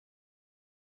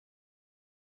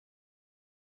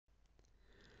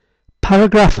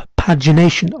paragraph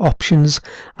pagination options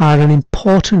are an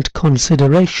important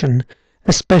consideration,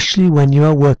 especially when you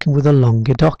are working with a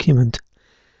longer document.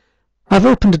 I've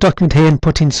opened a document here and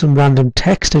put in some random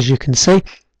text, as you can see,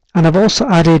 and I've also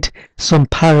added some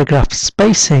paragraph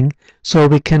spacing so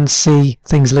we can see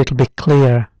things a little bit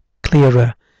clearer.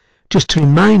 Just to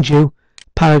remind you,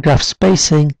 paragraph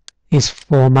spacing is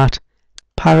Format,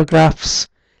 Paragraphs.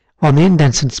 On the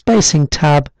Indents and Spacing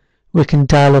tab, we can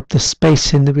dial up the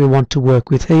spacing that we want to work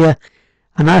with here,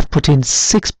 and I've put in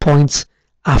 6 points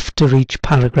after each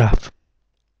paragraph.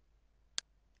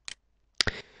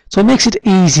 So it makes it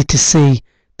easy to see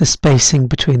the spacing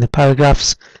between the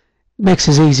paragraphs. It makes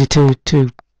it easy to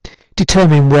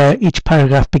determine where each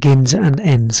paragraph begins and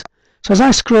ends. So as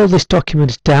I scroll this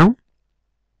document down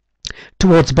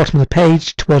towards the bottom of the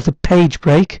page, towards the page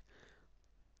break,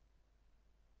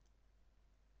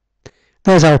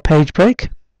 there's our page break.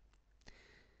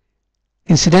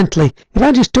 Incidentally, if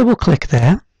I just double click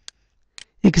there,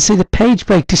 you can see the page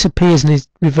break disappears and it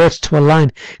reverts to a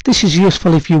line. This is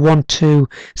useful if you want to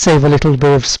save a little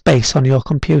bit of space on your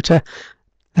computer.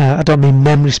 I don't mean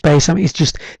memory space, I mean it's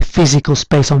just physical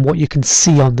space on what you can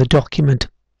see on the document.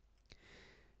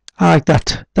 I like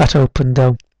that open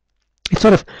though. It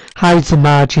sort of hides the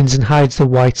margins and hides the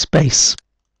white space.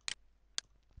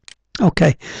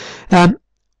 Okay,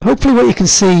 hopefully what you can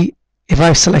see if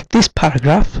I select this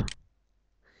paragraph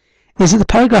is that the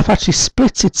paragraph actually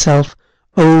splits itself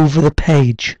over the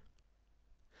page.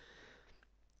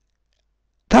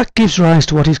 That gives rise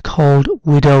to what is called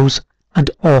widows and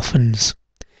orphans.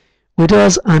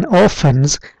 Widows and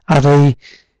orphans are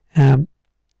the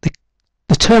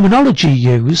terminology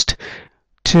used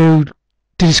to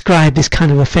describe this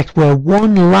kind of effect where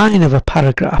one line of a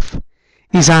paragraph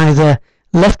is either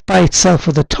left by itself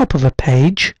at the top of a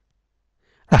page,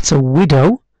 that's a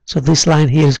widow, so this line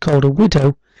here is called a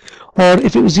widow, or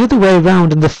if it was the other way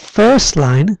around and the first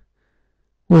line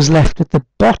was left at the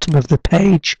bottom of the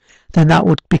page, then that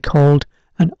would be called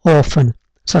an orphan.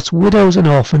 So that's widows and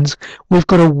orphans. We've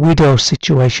got a widow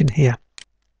situation here.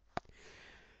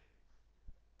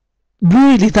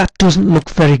 Really, that doesn't look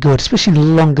very good, especially in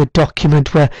a longer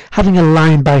document where having a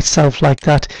line by itself like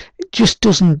that, it just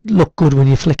doesn't look good when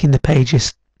you're flicking the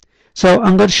pages. So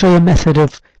I'm going to show you a method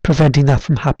of preventing that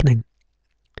from happening.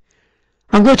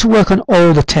 I'm going to work on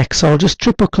all the text, so I'll just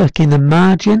triple click in the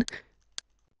margin,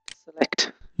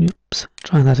 select, oops,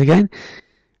 try that again,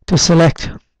 to select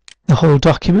the whole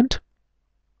document.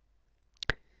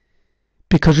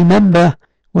 Because remember,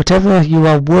 whatever you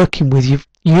are working with, you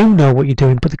know what you're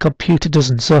doing, but the computer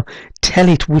doesn't, so tell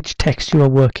it which text you are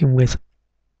working with.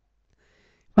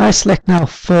 If I select now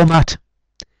Format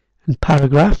and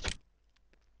Paragraph,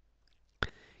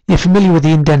 you're familiar with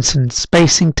the Indents and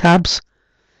Spacing tabs.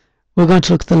 We're going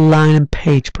to look at the Line and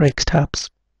Page Breaks tabs.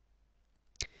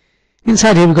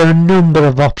 Inside here we've got a number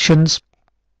of options.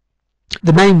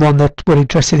 The main one that we're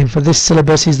interested in for this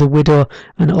syllabus is the widow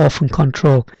and orphan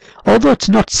control. Although it's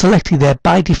not selected there,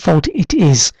 by default it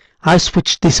is. I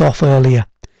switched this off earlier.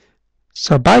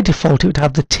 So by default it would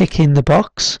have the tick in the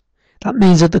box. That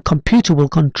means that the computer will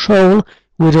control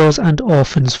widows and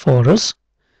orphans for us.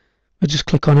 We'll just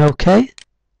click on OK.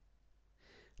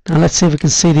 Now let's see if we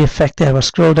can see the effect there. We'll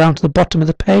scroll down to the bottom of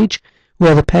the page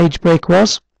where the page break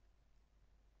was.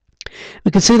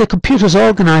 We can see the computer's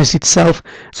organised itself,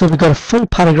 so we've got a full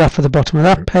paragraph at the bottom of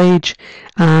that page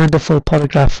and a full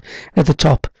paragraph at the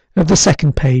top of the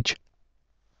second page.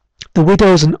 The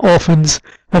widows and orphans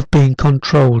have been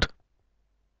controlled.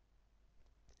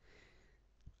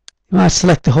 You might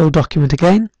select the whole document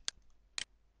again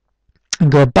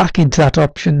and go back into that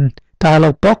option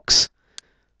dialog box,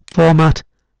 Format,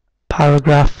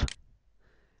 Paragraph,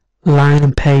 Line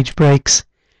and Page Breaks.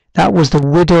 That was the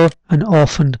widow and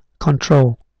orphan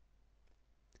control.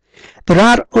 There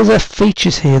are other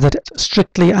features here that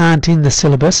strictly aren't in the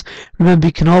syllabus. Remember,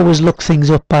 you can always look things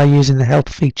up by using the help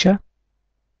feature.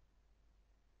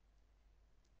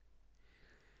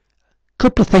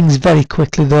 Couple of things very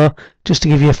quickly though, just to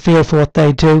give you a feel for what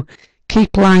they do.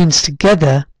 Keep lines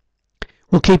together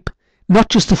will keep not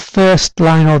just the first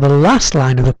line or the last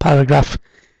line of the paragraph,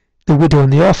 the widow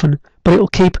and the orphan, but it will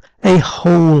keep a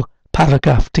whole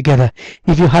paragraph together.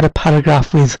 If you had a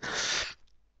paragraph with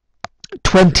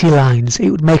 20 lines, it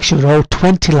would make sure that all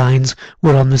 20 lines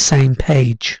were on the same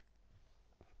page.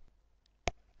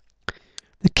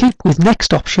 The Keep with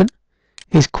Next option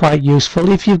is quite useful.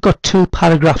 If you've got two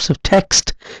paragraphs of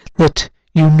text that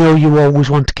you know you always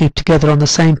want to keep together on the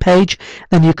same page,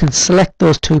 then you can select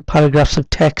those two paragraphs of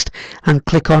text and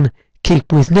click on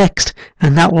Keep with Next,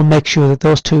 and that will make sure that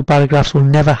those two paragraphs will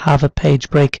never have a page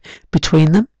break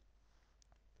between them.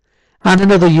 And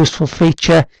another useful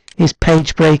feature is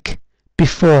page break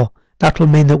before. That will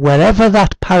mean that wherever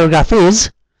that paragraph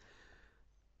is,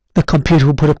 the computer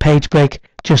will put a page break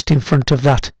just in front of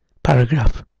that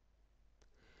paragraph.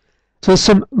 So there's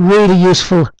some really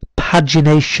useful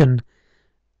pagination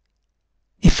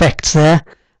effects there.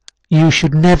 You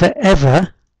should never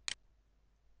ever,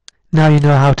 now you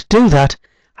know how to do that,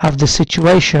 have the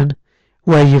situation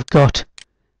where you've got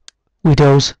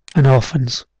widows and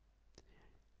orphans.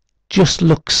 Just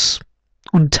looks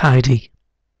untidy.